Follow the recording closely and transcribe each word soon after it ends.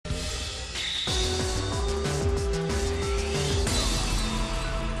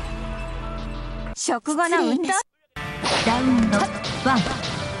食後の運動。ラウンド1ファイト。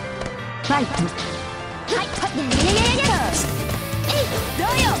はい、どう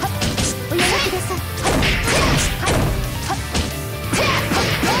よ。おやめください。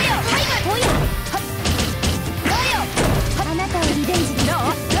どうよ。おや。どうよ。あなたをリベンジで。どうよ。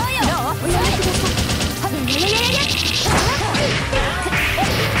おやめください。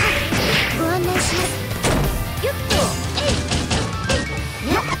ご案内します。よっと。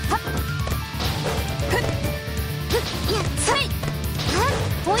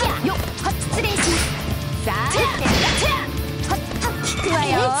おやよっ、失礼します。さあ、聞くわ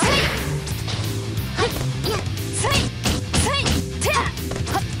よ。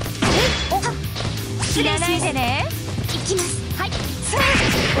知らないでね。行きます。はい。お手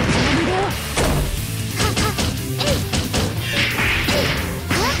の腕を。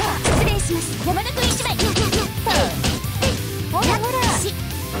失礼します。山田君一枚。ほらほら。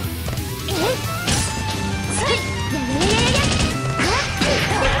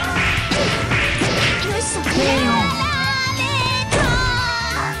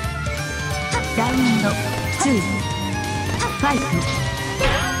ラウンド2ファイト。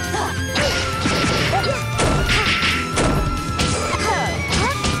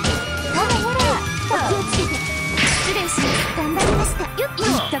頑張りました。よっ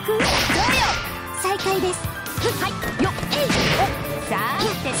とく。どうよ。再開です。はい。よっ。さあ、ど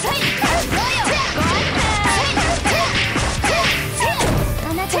うよ。ご案内。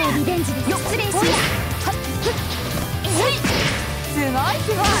あなたはリベンジです。失礼します。すごいすご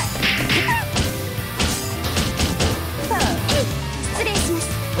い。失礼します。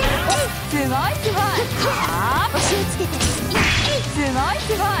すごいすごい。お気をつけて。すごいす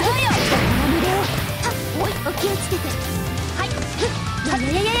ごい。どうよ。おい、お気をつけて。はい。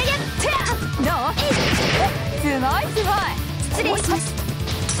どうすごいすごい。失礼します。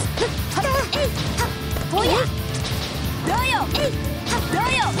おや。どうよ。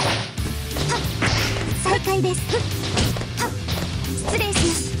再開です。失礼しま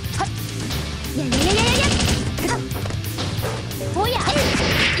す。おや。お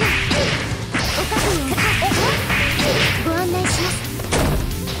確認。ご案内します。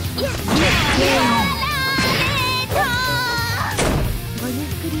ごゆっ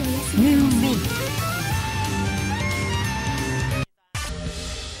くりお休み。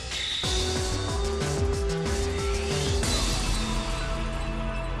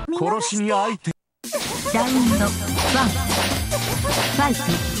殺しに相手。ラウンド1ファイト。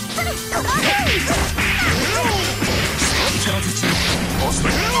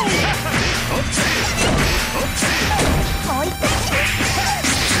もう一回。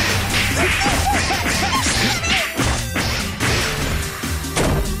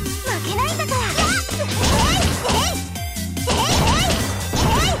負けないんだから。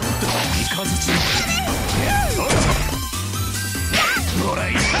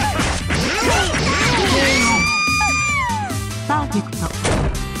パーフェクト。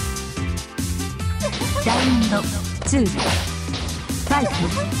ラウンド2ファイト。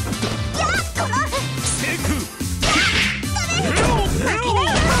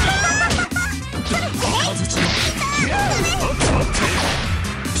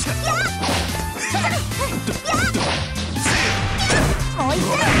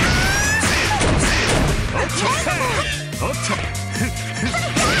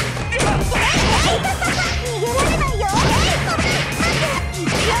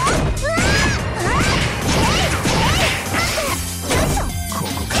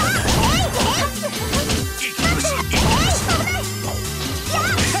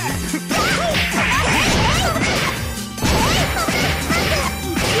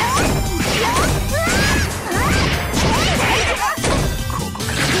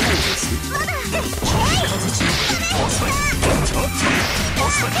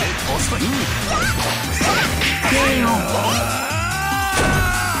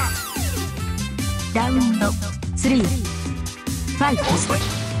ラウンド3ファイト。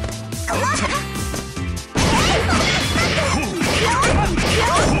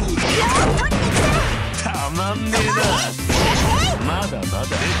たまんねえな。まだまだ。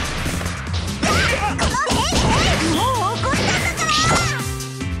もう怒ったんだから。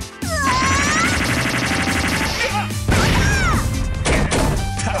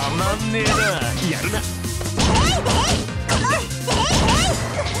たまんねえな。やるな。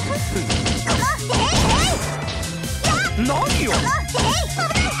何よ。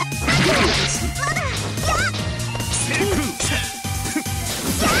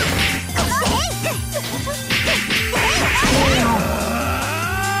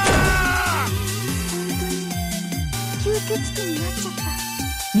吸血鬼になっちゃった。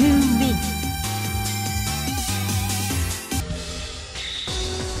You win。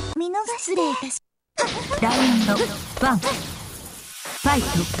失礼いたし。ラウンド1ファイト。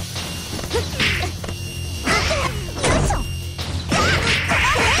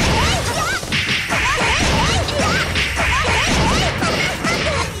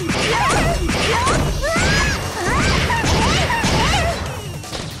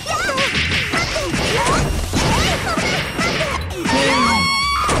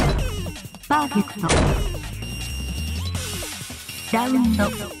パーフェクト。ラウンド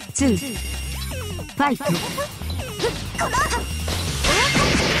2ファイト。お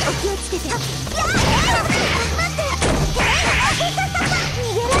気をつけて。逃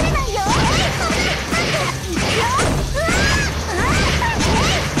げられないよ。あ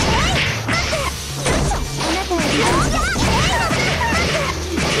なたはリベンジだ。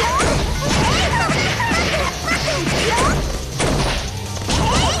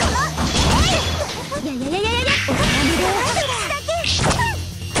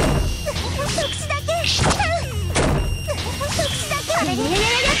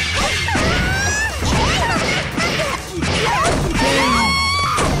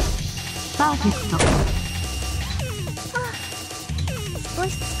パーフェクト。少し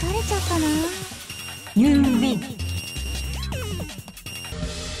疲れちゃったな。You win。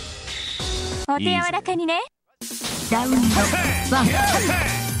お手柔らかにね。ラウンド1フ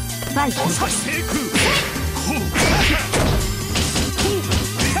ァイト。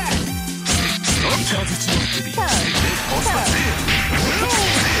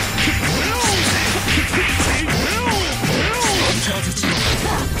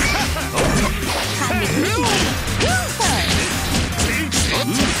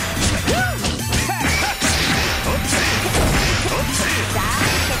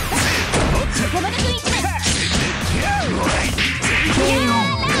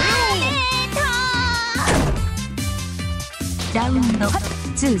ラウンド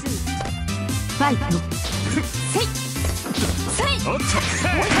2ファイト。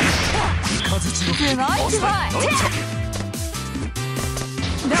すごいすごい。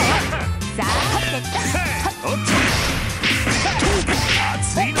どう？さあ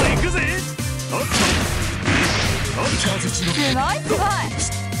熱いのいくぜ。すごいすごい。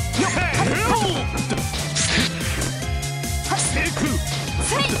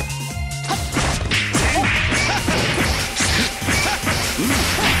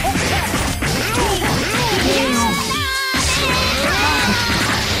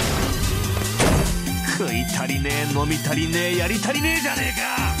食い足りねえ、飲み足りねえ、やり足りねえじゃねえか。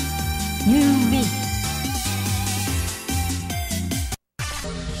You win。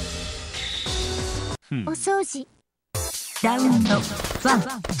お掃除。ラウンド1フ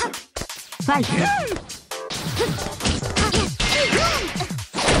ァイト。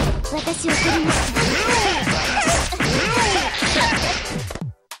私を取りました。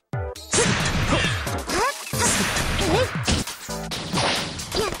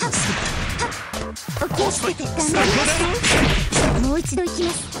お気をつけて。頑張りました。もう一度行き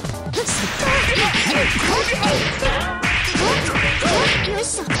ます。よい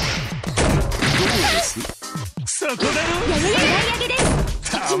しょ。そこだろ。やり上げです。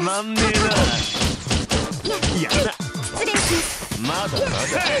たまんねえな。やだ。失礼します。まだまだ。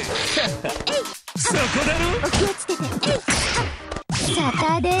そこだろ。お気をつけて。サ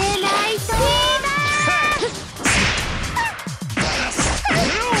タデーナイトフィーバ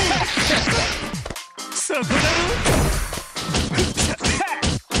そこだろ。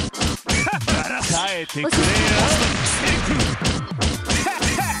耐えてくれよ。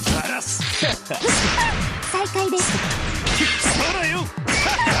バラス。再開です。そらよ。バ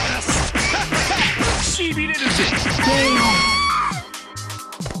ラス。しびれるぜ。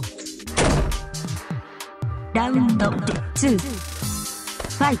ラウンド2フ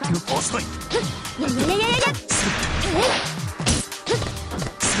ァイト。遅い。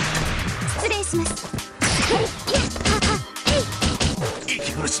失礼します。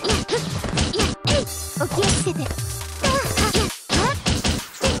息苦しい。お気をつけて。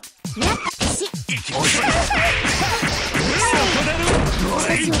息苦しい。そこだろ。少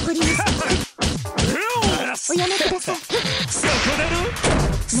し怒りました。おやめください。そこだろ。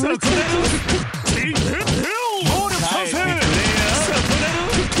そこだろ。暴力賛成。そこだろ。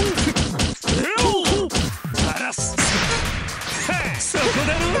バラス。そこだ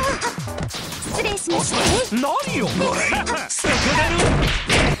ろ。失礼します。何よこれ。そこだ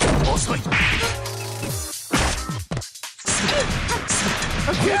ろ。遅い。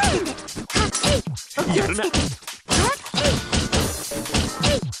お気をつけて。お気をつけて。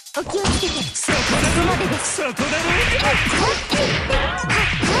お気をつけて。そこだろ。までです。そこだろ。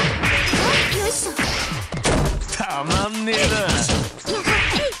よいしょ。たまんねえな。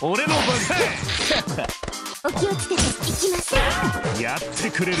俺の番か。やって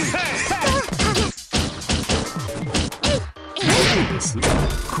くれる。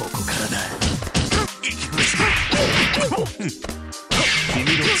ここからだ。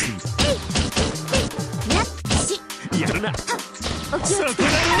君の次やるな。そこだろ。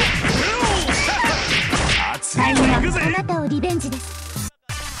熱いの行くぜ。あなたをリベンジです。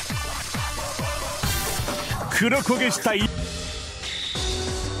黒焦げしたい。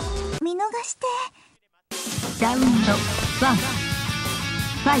見逃して。ラウンド1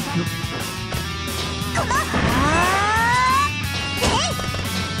ファイト。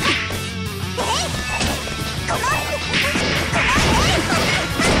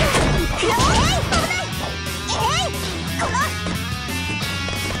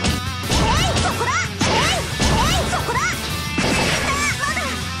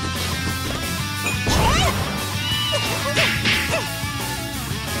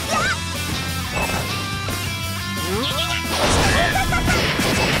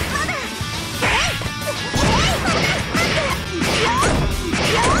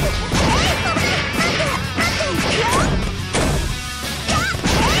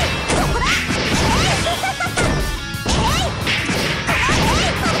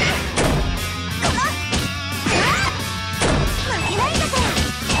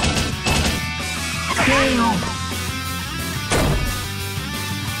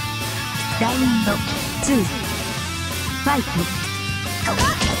ラウンド2ファイト。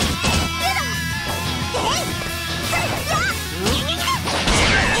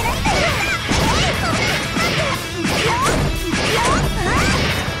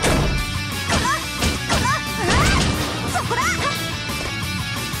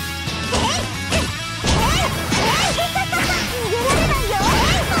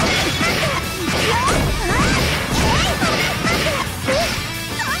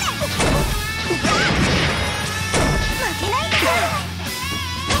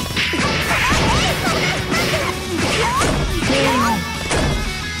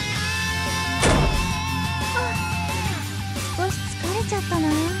ちゃったな。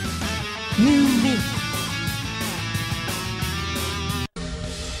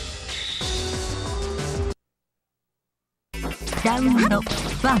ラウンド1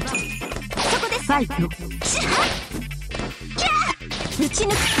ファイト。打ち抜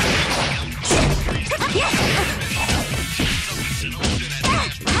く。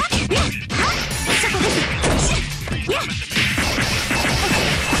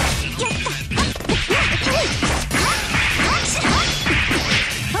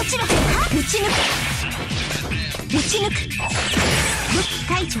打ち抜く。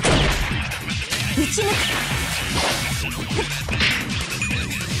解除。打ち抜く。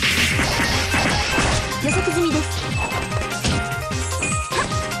予測済みです。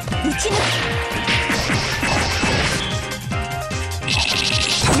打ち抜く。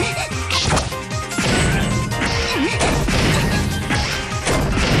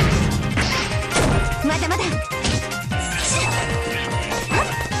まだまだ。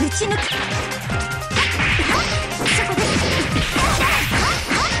打ち抜く。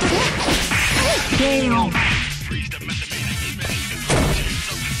KO。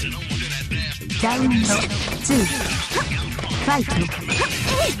ラウンド2ファイト。打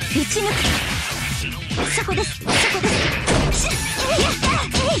ち抜く。そこです。そこです。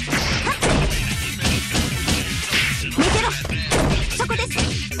寝てろ。そこです。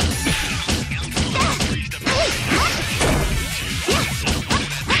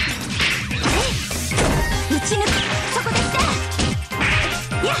打ち抜く。そこです。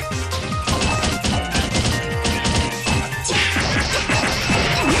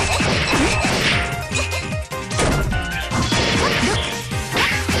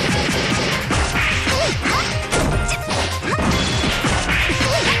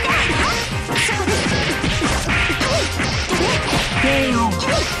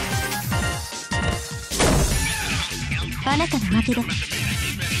あなたの負けだ。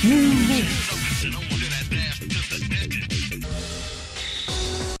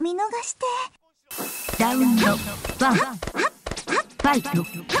見逃して。ラウンド1ファイト。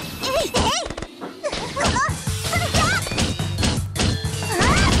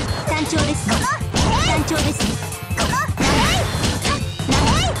単調です。単調です。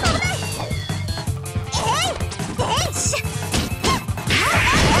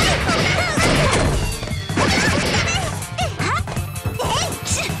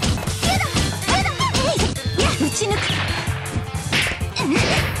打ち抜く。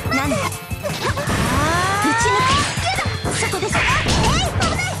なんだ。打ち抜く。そこです。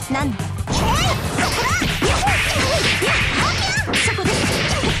なんだ。そこです。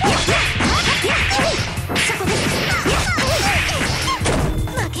そこです。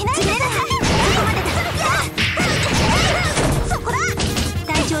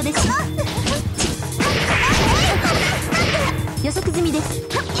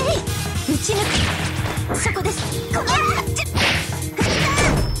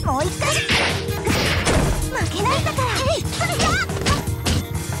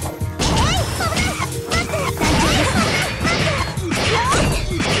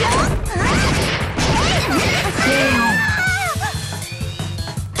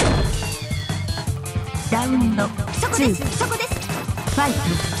ラウンドそこです、そこです。ファイト。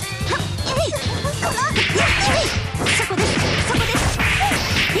そこです、そこです。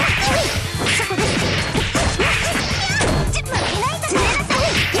そこです。負けないとね。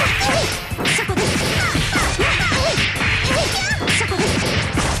そこです。そこです。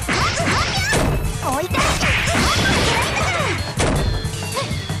追いたい。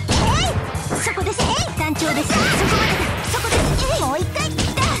そこです。団長です。そこまでだ。そこです。もう一回。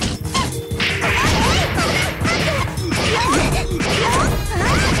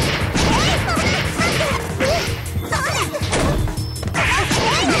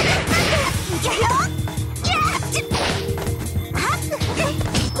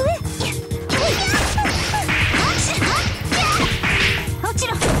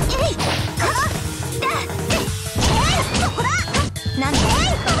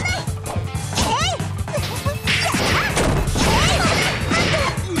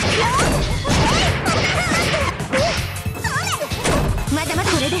まだま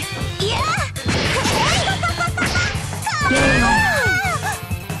だこれで。いや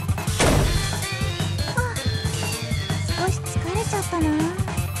少し疲れちゃったな。ム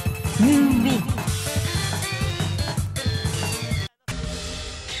ーンウィン。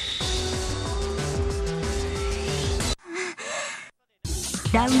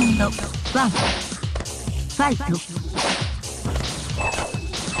ラウンド1ファイト。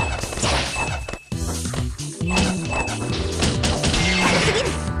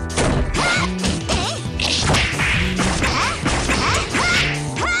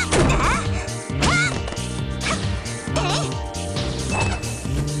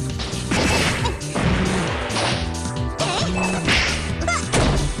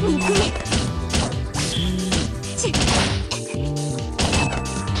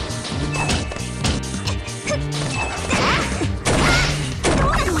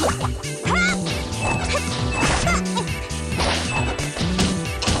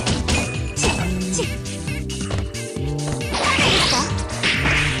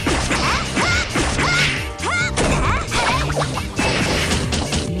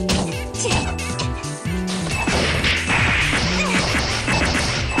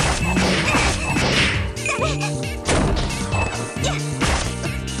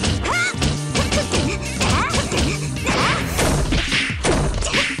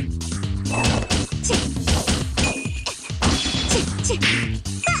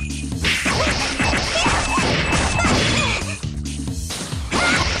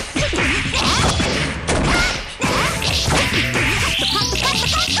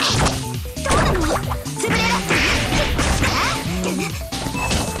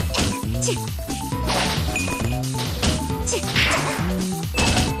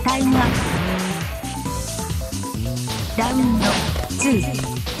タイムアップ。ラウンド2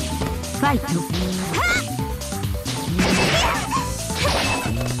ファイト。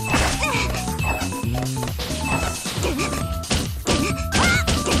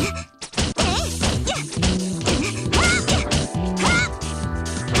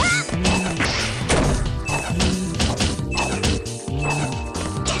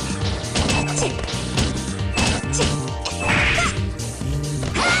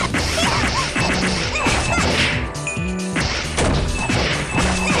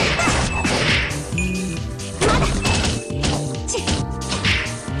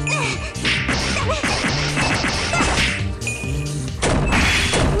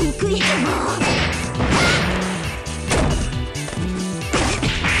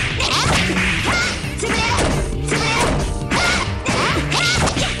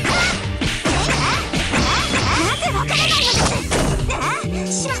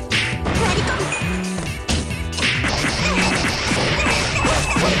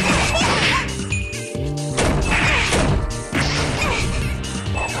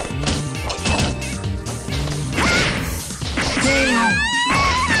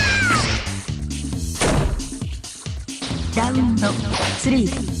ラウンド3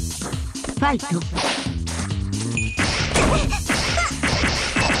ファイト。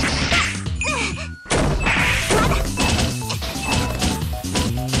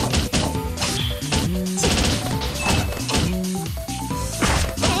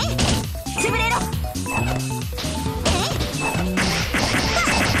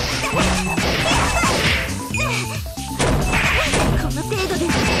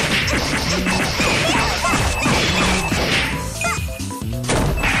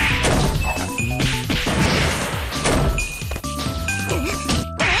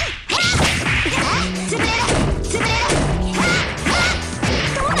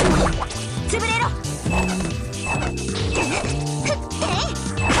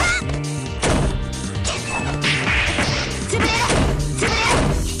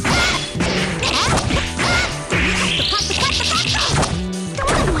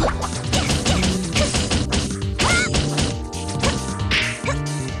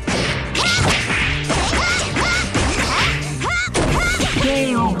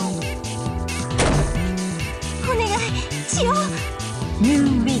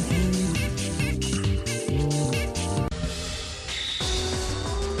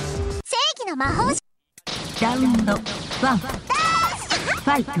魔法師ラウンド1フ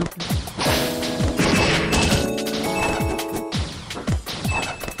ァイト。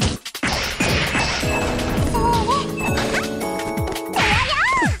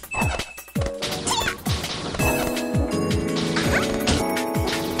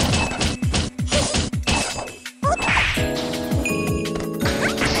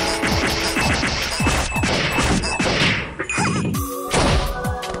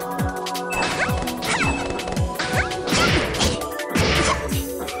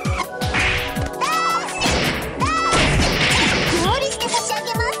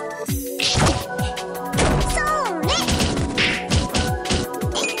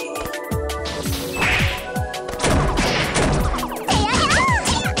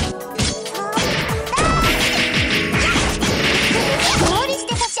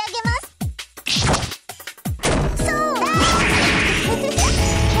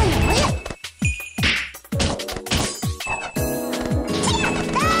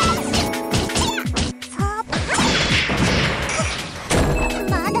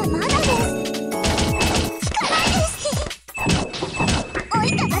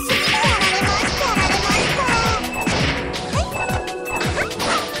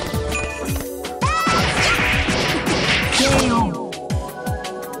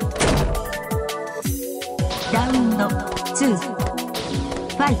ラウンド2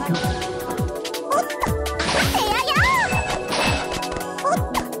ファイト。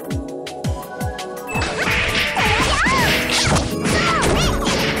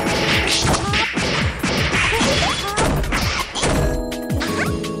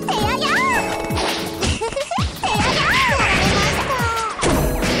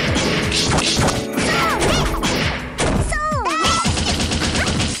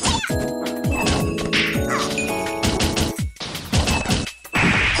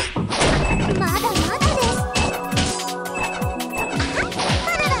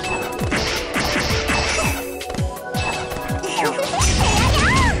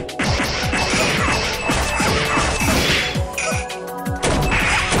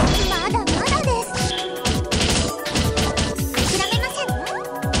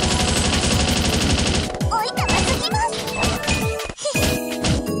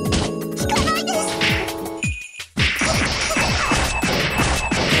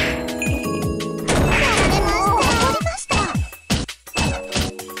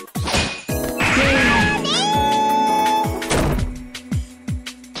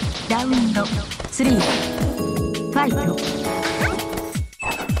ラウンド3ファイト。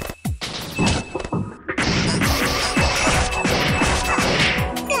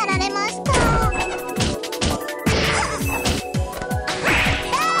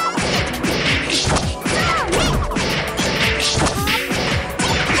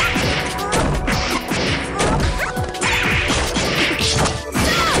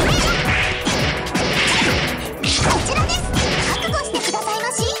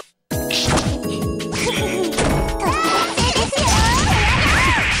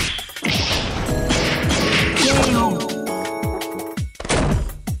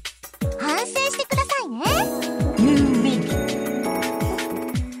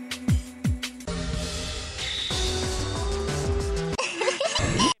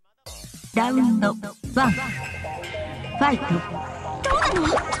ラウンド1ファイト。どうな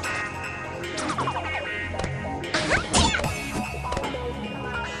の？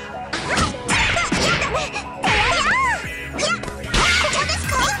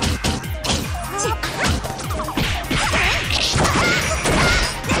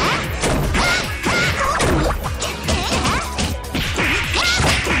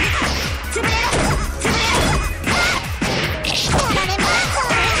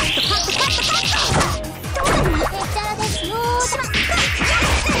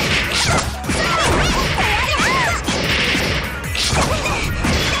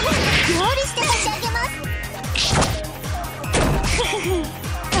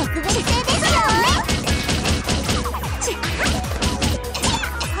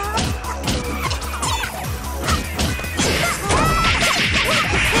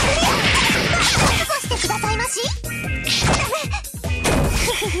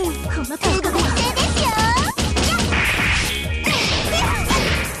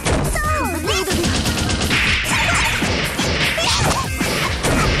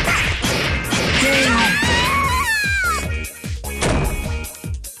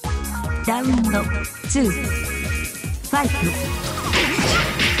ラウンド2ファイト。特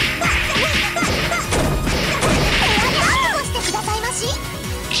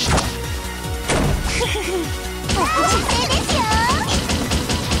別ですよ。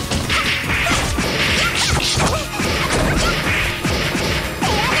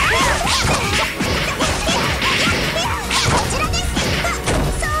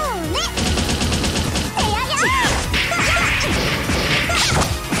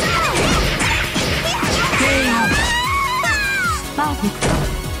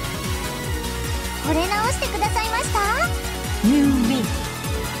してくださいました。ニューウィン。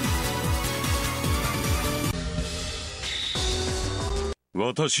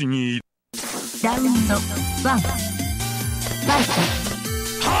私にラウンド1ファイト。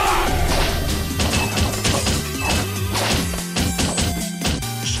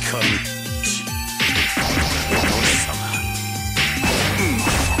光る血おの様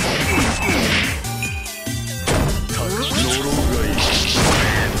たく呪うがいい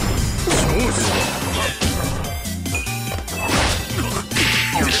少女だ。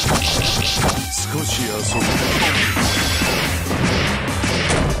少し遊ぶ。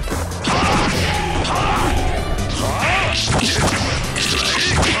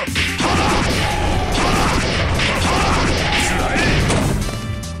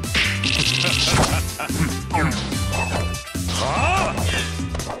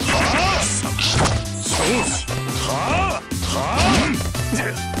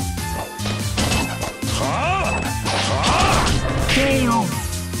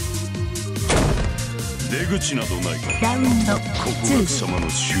出口などないか。ラウンド国2学様の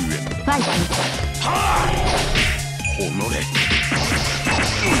終焉だ。ファイト。己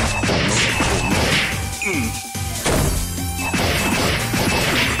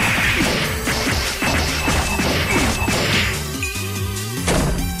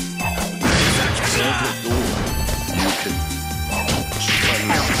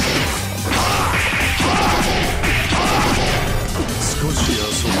少し遊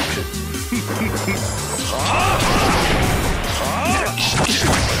ぶけ。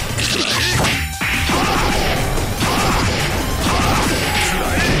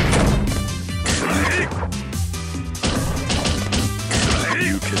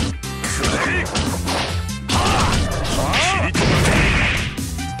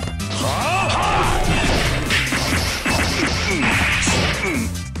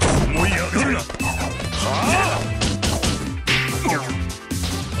思い上がるな。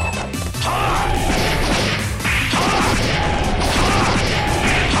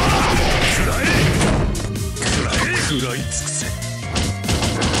食らい尽くせ。食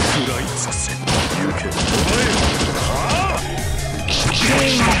らい尽くせ。行け。お前。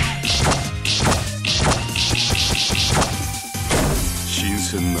新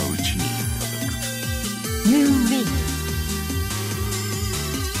鮮なうちにいただく。ニューウィ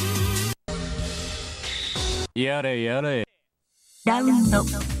ン。やれやれ。ラウンド1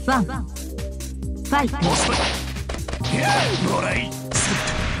ファイト。遅い。もらい。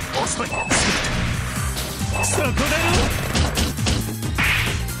遅い。そこだろ。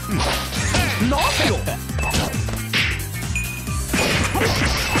なんでよ。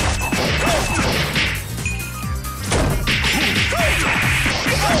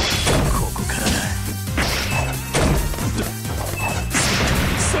ここからだ。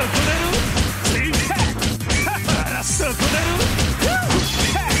そこだろ。そこだろ。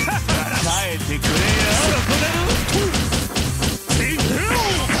耐えてくれよ。そこだろ。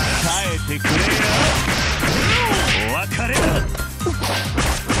耐えてくれよ。お別れだ。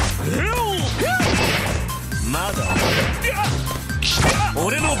まだ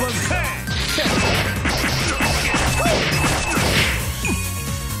俺の番かい。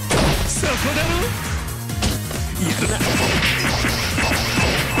そこだろ。やるな。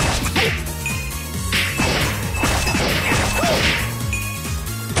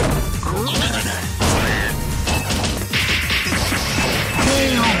ここからだ。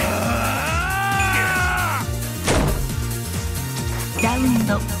ラウン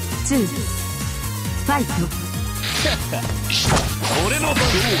ド2ファイト。俺の番どう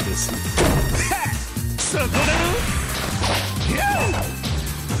です。そこだろ。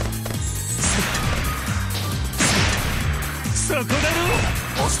そこだろ。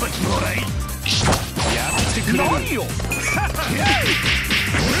遅い。もらい。やってくれる。何よ。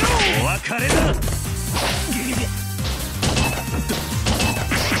お別れだ。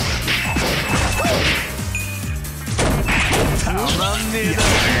たまんねえだろ。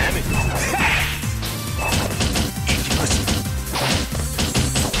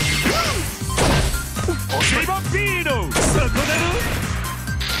遅いバビーノ。そこだろ。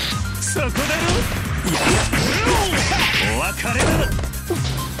そこだろ。お別れだ。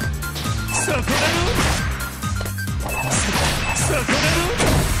そこだろ。そこだろ。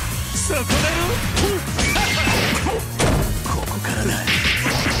そこだろ。ここからだ。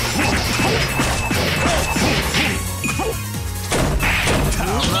た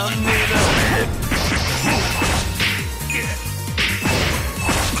まんねえだ。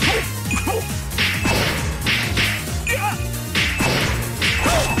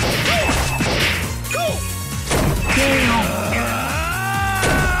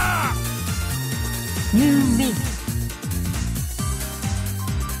ニュー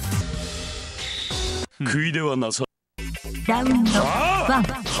得意ではなさ。ラウンド1フ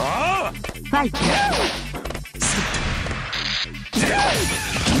ァイト。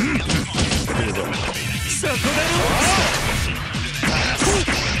そこだ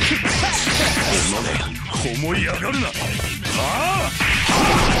ろ。思い上がるな。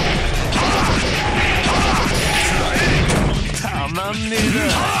たまんねえ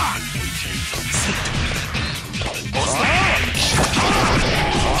な。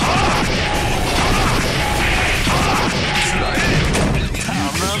た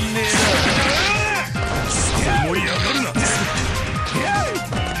まんねえな。思い上がるな。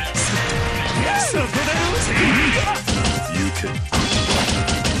そこだろ。行け。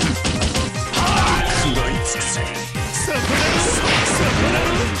食らい尽くせ。そこだろ。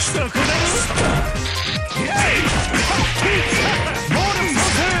そこだろ。そこだろ。暴力操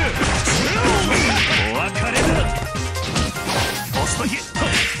作。お別れだ。押すとき。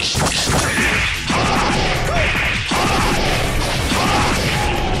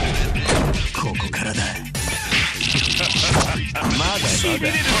ここからだ。まだしびれ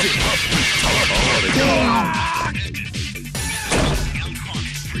る。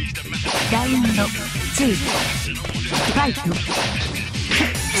ラウンド2ファイト。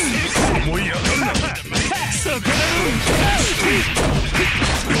思い上がるな。そこだろ。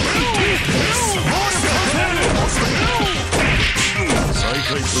再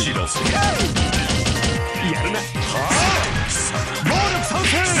開知らせ。やるな。暴力参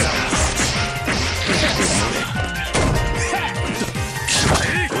戦。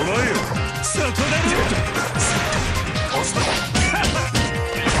お前よ。そこだろ。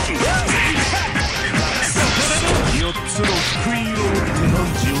4つの福音を打って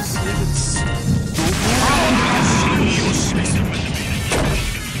汝を性別。どこ真意を示す。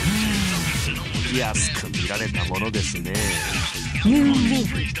安く見られたものですね。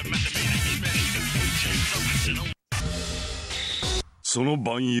その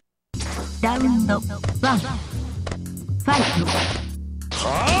晩遊。ラウンド1ファイト。は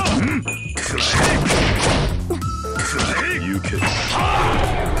あ。くらえ。行け。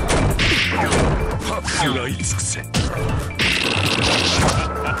食らい尽くせ。く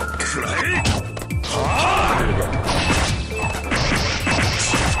らえ。はあ。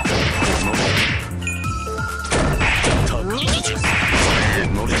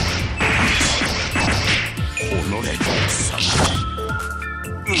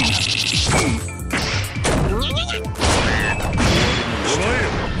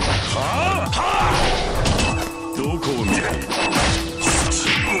どこを見りゃいい。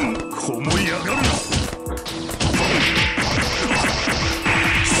思い上がるな。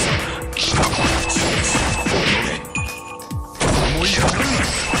思い上がるな。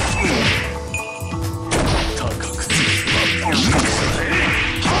高くつく。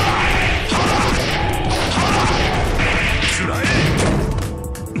つらえ。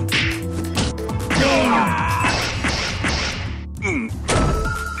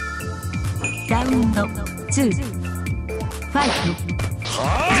ラウンド2ファイト。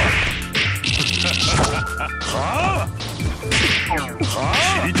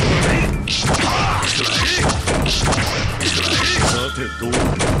さてどう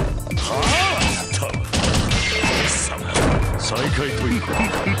再開というか。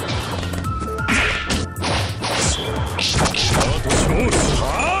スタートしま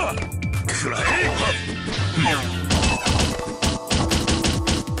す。くらえ。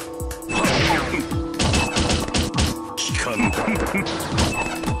効かぬ。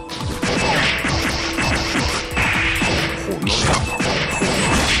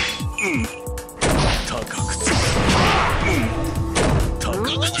高くつく。高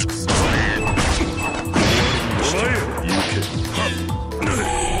くつく。お前よ。行け。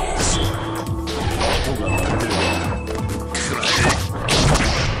後がなってれば。くらえ。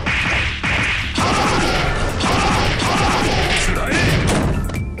くらえ。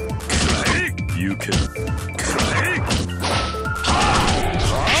くらえ。行け。くらえ。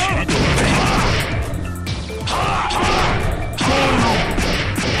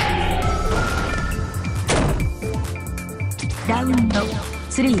ラウンド3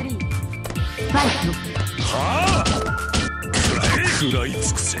ファイト。食らい尽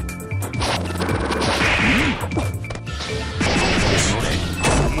くせ。思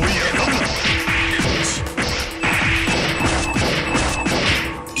い上がるな。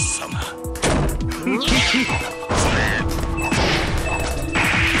貴様。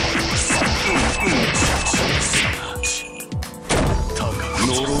高く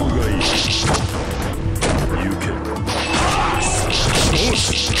乗ろうがいい。行け。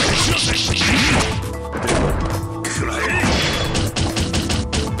くらえ。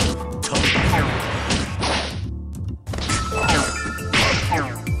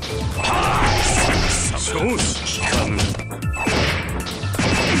よし聞かぬ。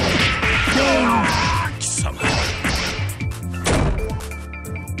貴様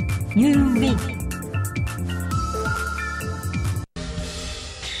You win。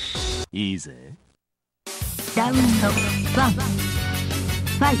いいぜ。ラウンド1。フ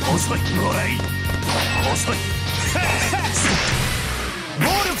ァイト。遅いもらい遅い暴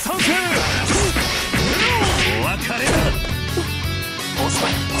力参戦お別れだ。遅い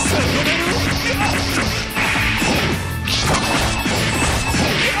そこでるここ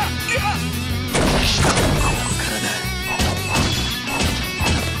からだ。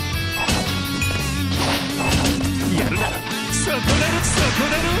やるならそこでるそこ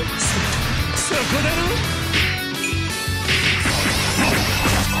でるそこでる。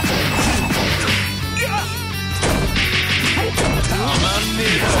たまんね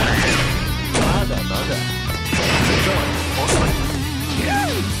えだ。まだまだ遅い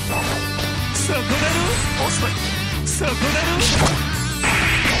そこだろ遅いそこだろ。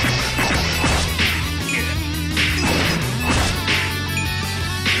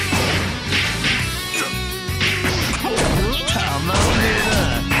たまんねえな。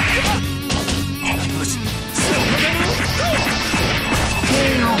よしそこだろ。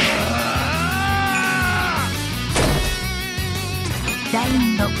ラウ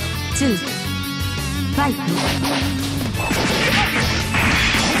ンド2。ファイト。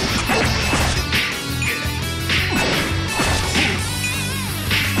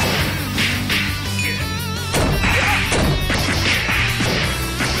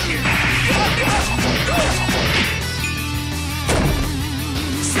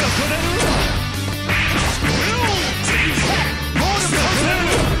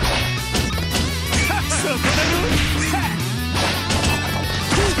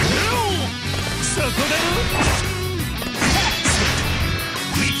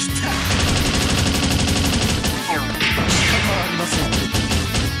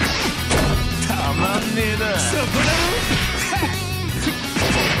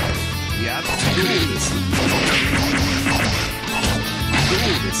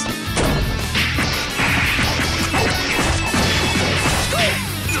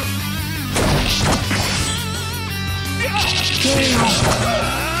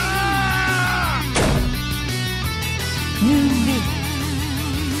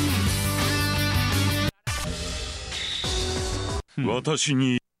私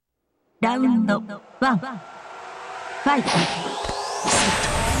にラウンド1。ファイト。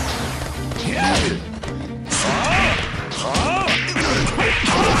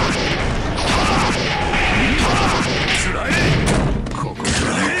つらえここつら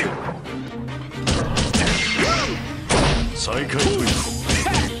え再開といこ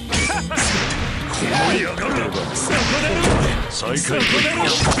思い上がる再開といこ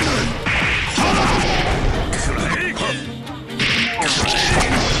くらえ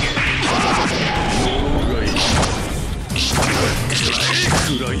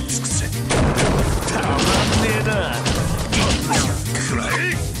食らい尽くせ。たまんねえな。食らえ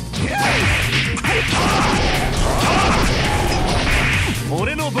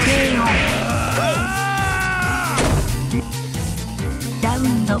俺の番だ。ラウ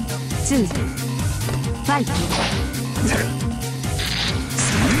ンド2。ファイト。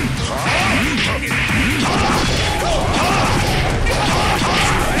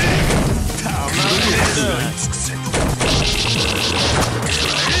たまんねえな。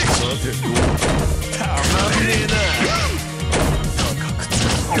さてどうたまんねえな。高くつ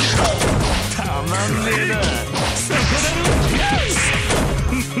くたまんねえな。そこだろ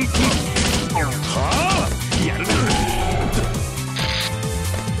はあやるな。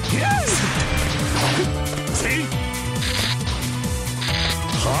せい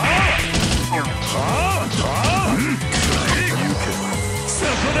はあはあはあそこ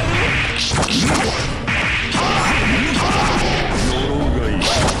だろ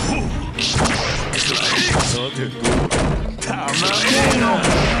さてどうたまんねえな。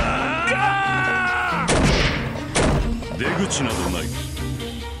出口などない。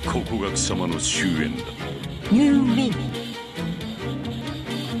ここが貴様の終焉だ。 You win。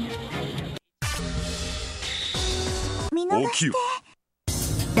起きよ。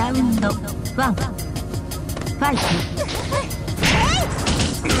ラウンド1。ファイト。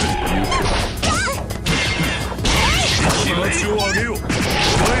気持ちを上げよ。答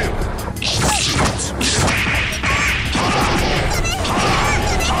えよ。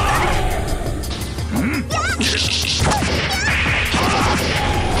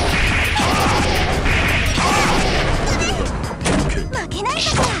負けないん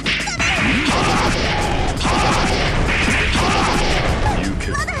だから。行け。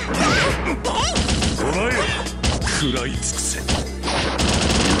捕らえよ。らい尽くせ。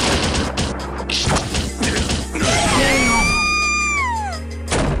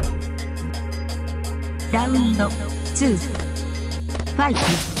ラウンド2ファイト。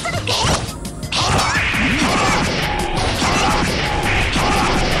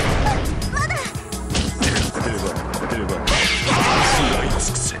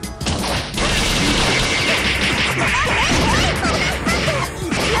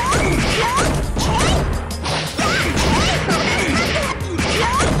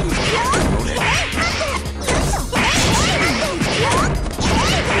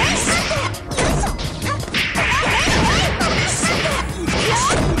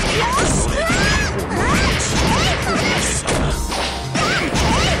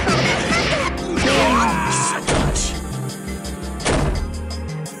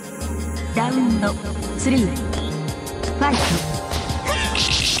ラウンド3ファイト。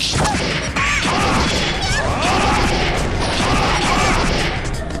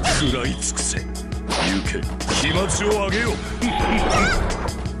食らい尽くせ。行け、飛沫をあげよう。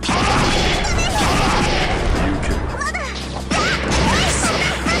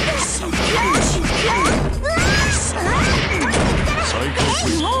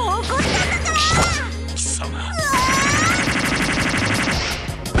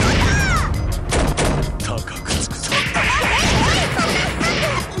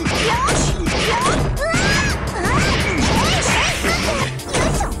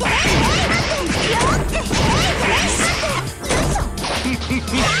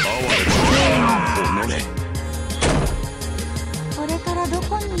これからど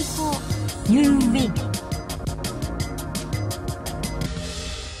こに行こう。You win。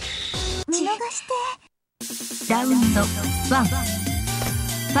見逃して。ラウンド1フ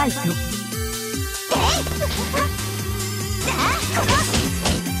ァイト。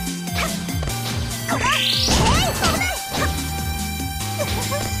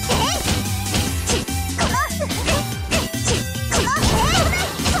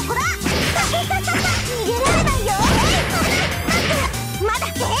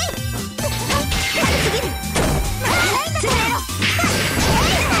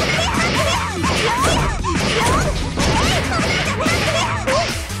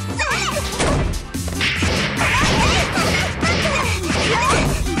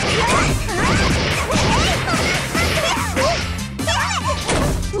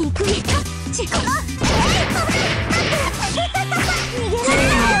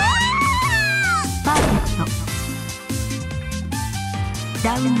パーフェクト。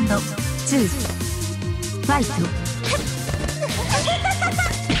ラウンド2ファイト。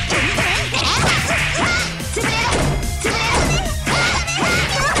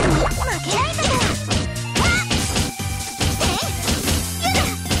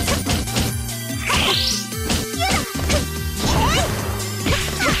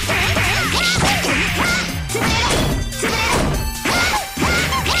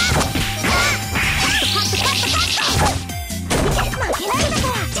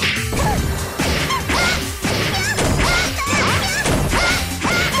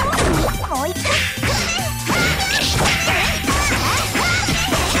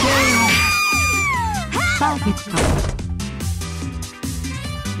パーフェクト。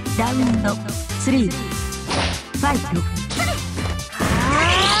ラウンド3ファイト。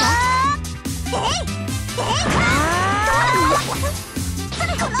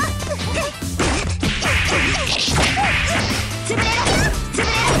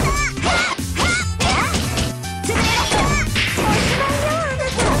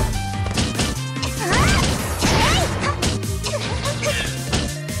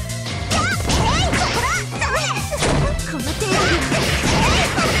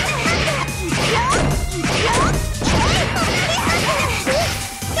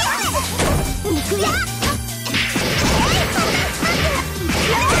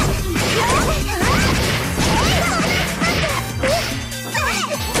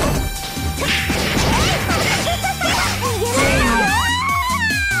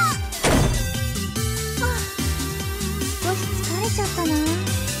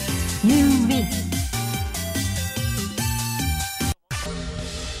You win。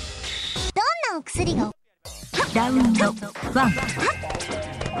どんなお薬が。ラウンド1フ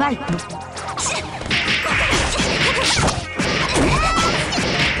ァイト。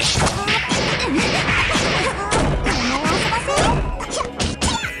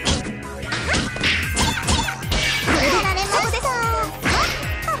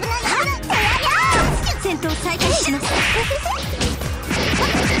戦闘再開します。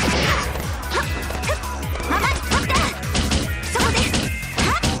そこで。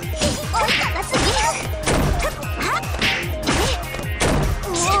追い方すぎる。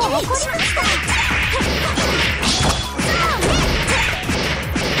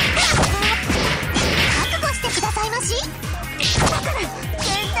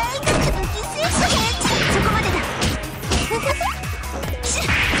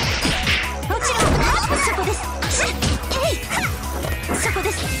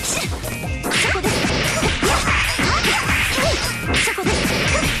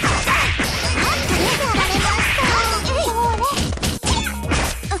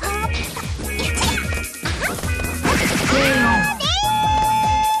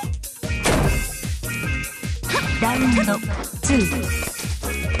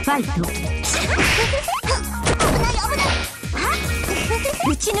ファイト。危ない危ない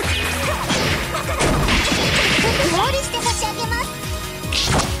打ち抜く。料理して差し上げます。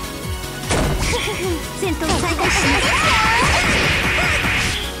戦闘再開します。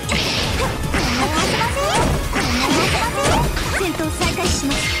戦闘再開し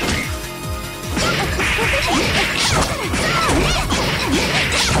ます。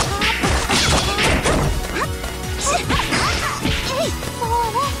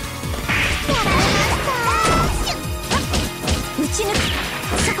打ち抜く。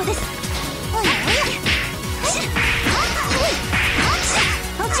そこです。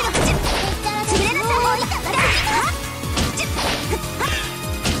落ちろ。潰れなさい。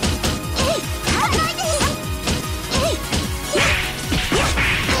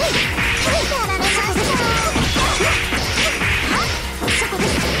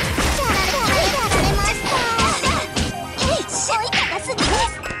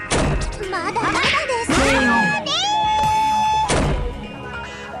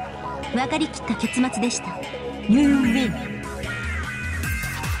分かりきった結末でした。You win。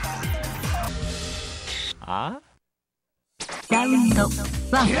あ？ラウンド1。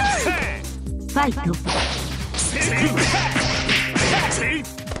ファイト。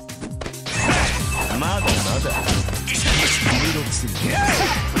まだまだ16すぎ。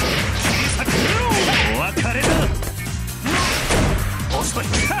お別れだ。遅い。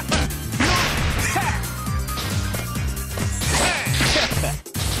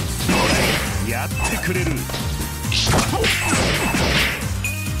やってくれる。こ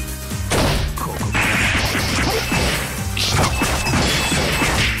こからだ。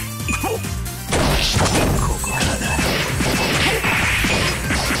ここからだ。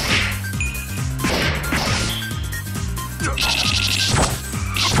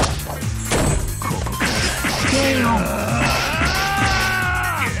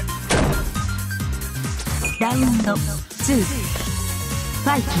ラウンド2。フ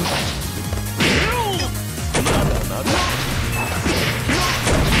ァイト。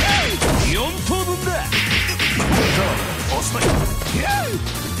4等分だ。遅い。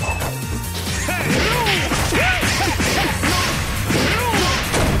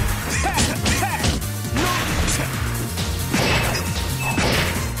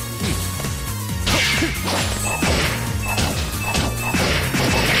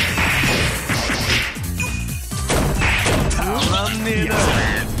たまんねえな。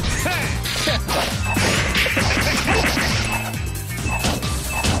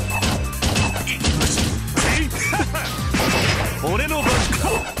俺の番か。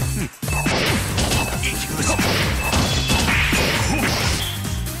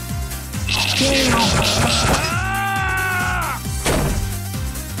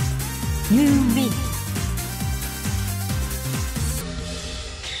You win。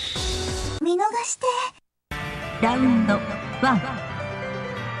見逃して。ラウンド1。フ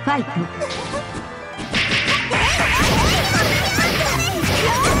ァイト。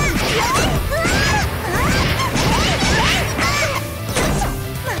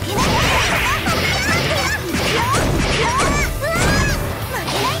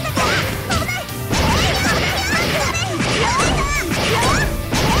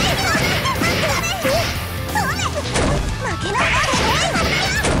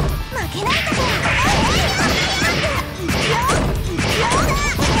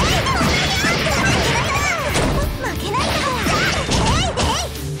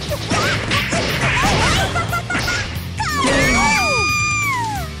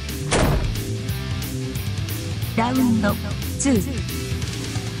ラウンド2。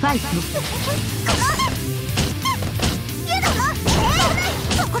ファイト。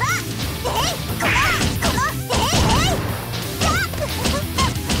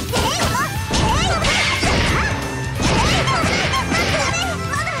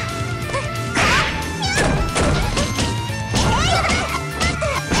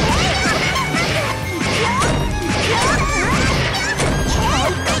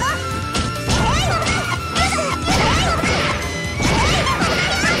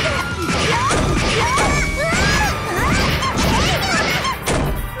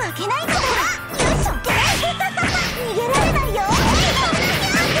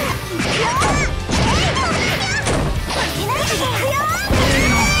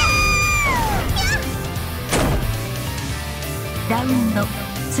ラウンド3。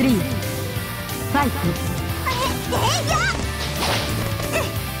ファイト。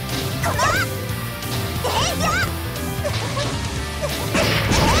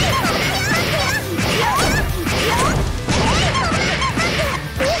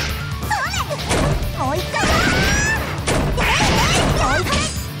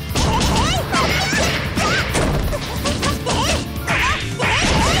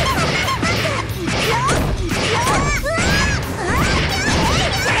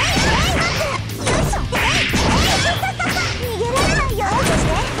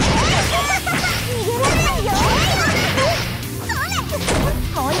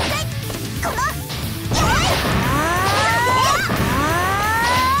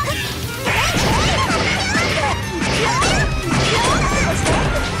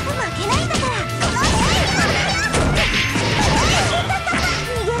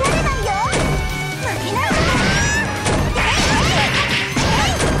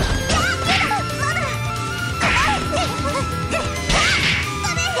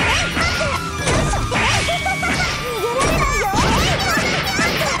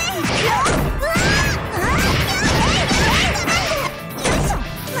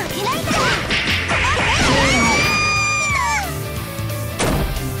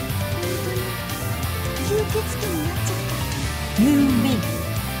つ気になっちゃった。ムーンウィン。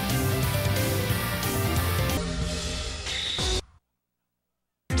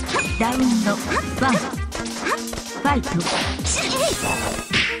ラウンド1ファイト。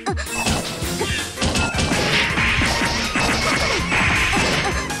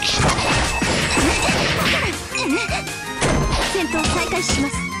戦闘再開しま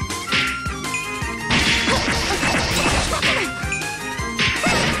す。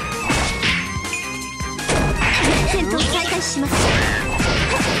戦闘再開します。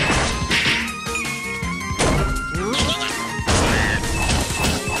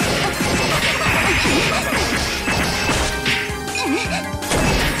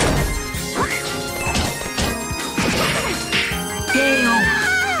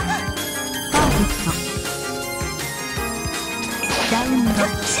ラウンド2フ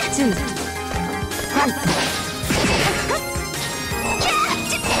ァイト。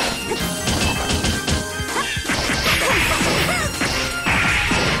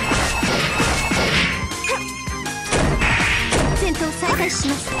戦闘再開し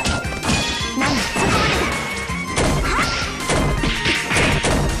ます。なんだそこまでだ。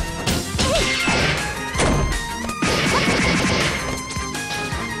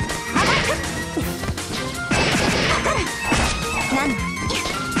なんだ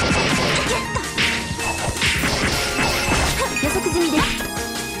予測済みです。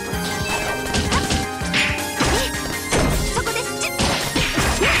そこです。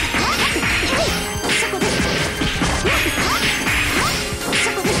そこです。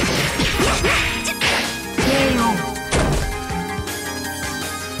そこです。KO。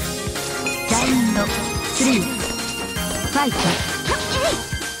ラウンド3ファイト。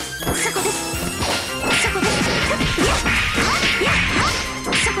そこです。そこです。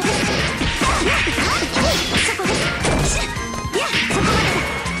そこです。そこです。いや、そこまでだ。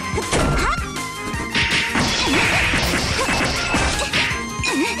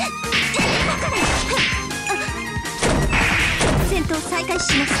戦闘再開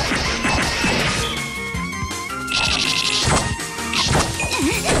します。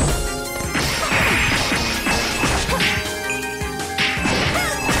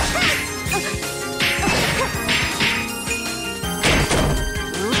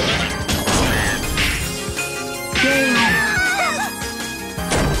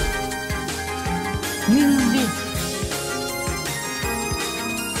ムーンウィン。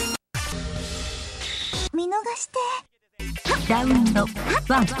見逃して。ラウンド1フ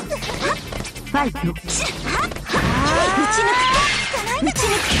ァイト。打ち抜く。打ち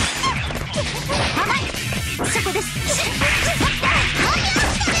抜く。甘い。そこです。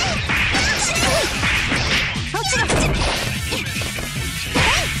もちろん。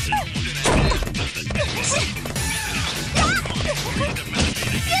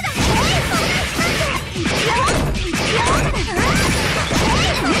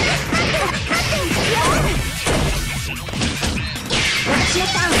私の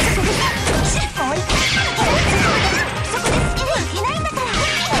ターン。そこです。もう一回。そこです。いないんだから。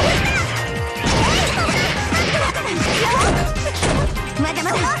まだ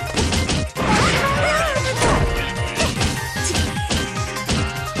まだ。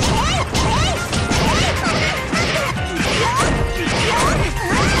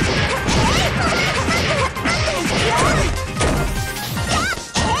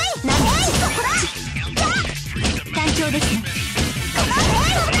単調ですね。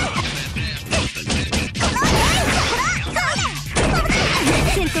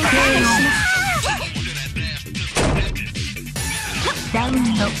戦闘再開します。ラウンド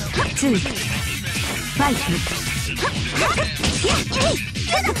2ファイト。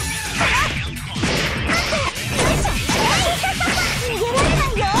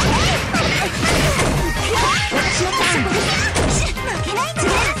私のターン。負けないんだ。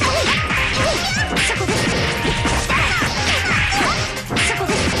そこです。そこです。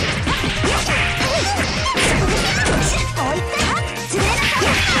もう一回。ずれなさ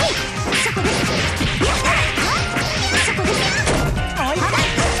い。そこです。そこです。もう一回。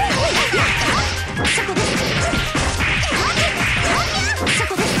そこです。そ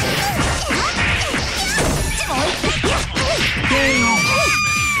こです。もう一回。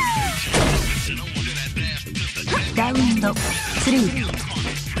ラウンド3フ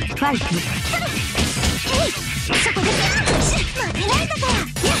ァイト。そこです。負けないんだから。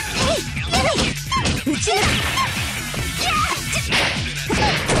打ち抜く。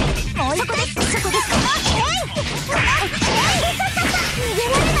もうそこです。そこです。逃げ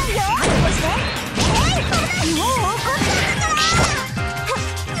られないよ。もう怒ったんだから。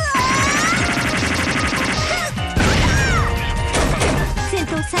戦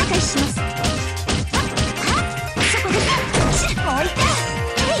闘再開します。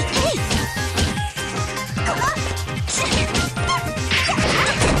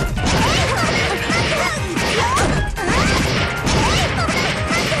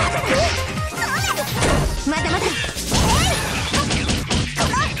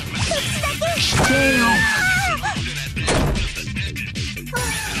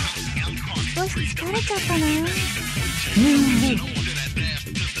ちゃったな。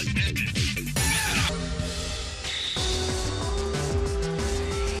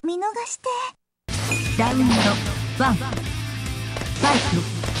見逃して。ラウンド1ファイト。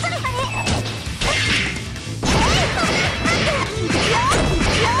それそれ。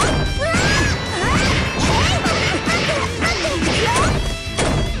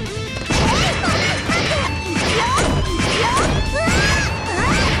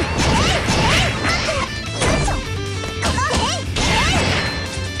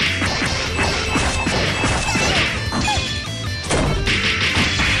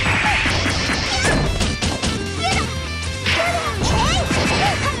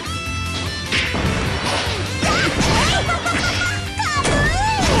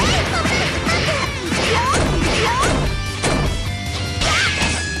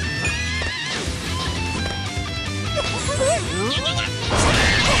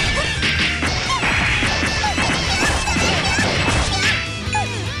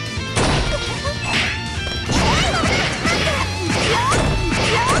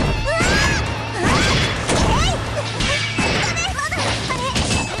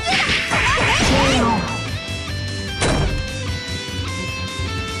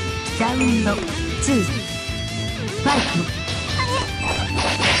ラウンド2ファイト。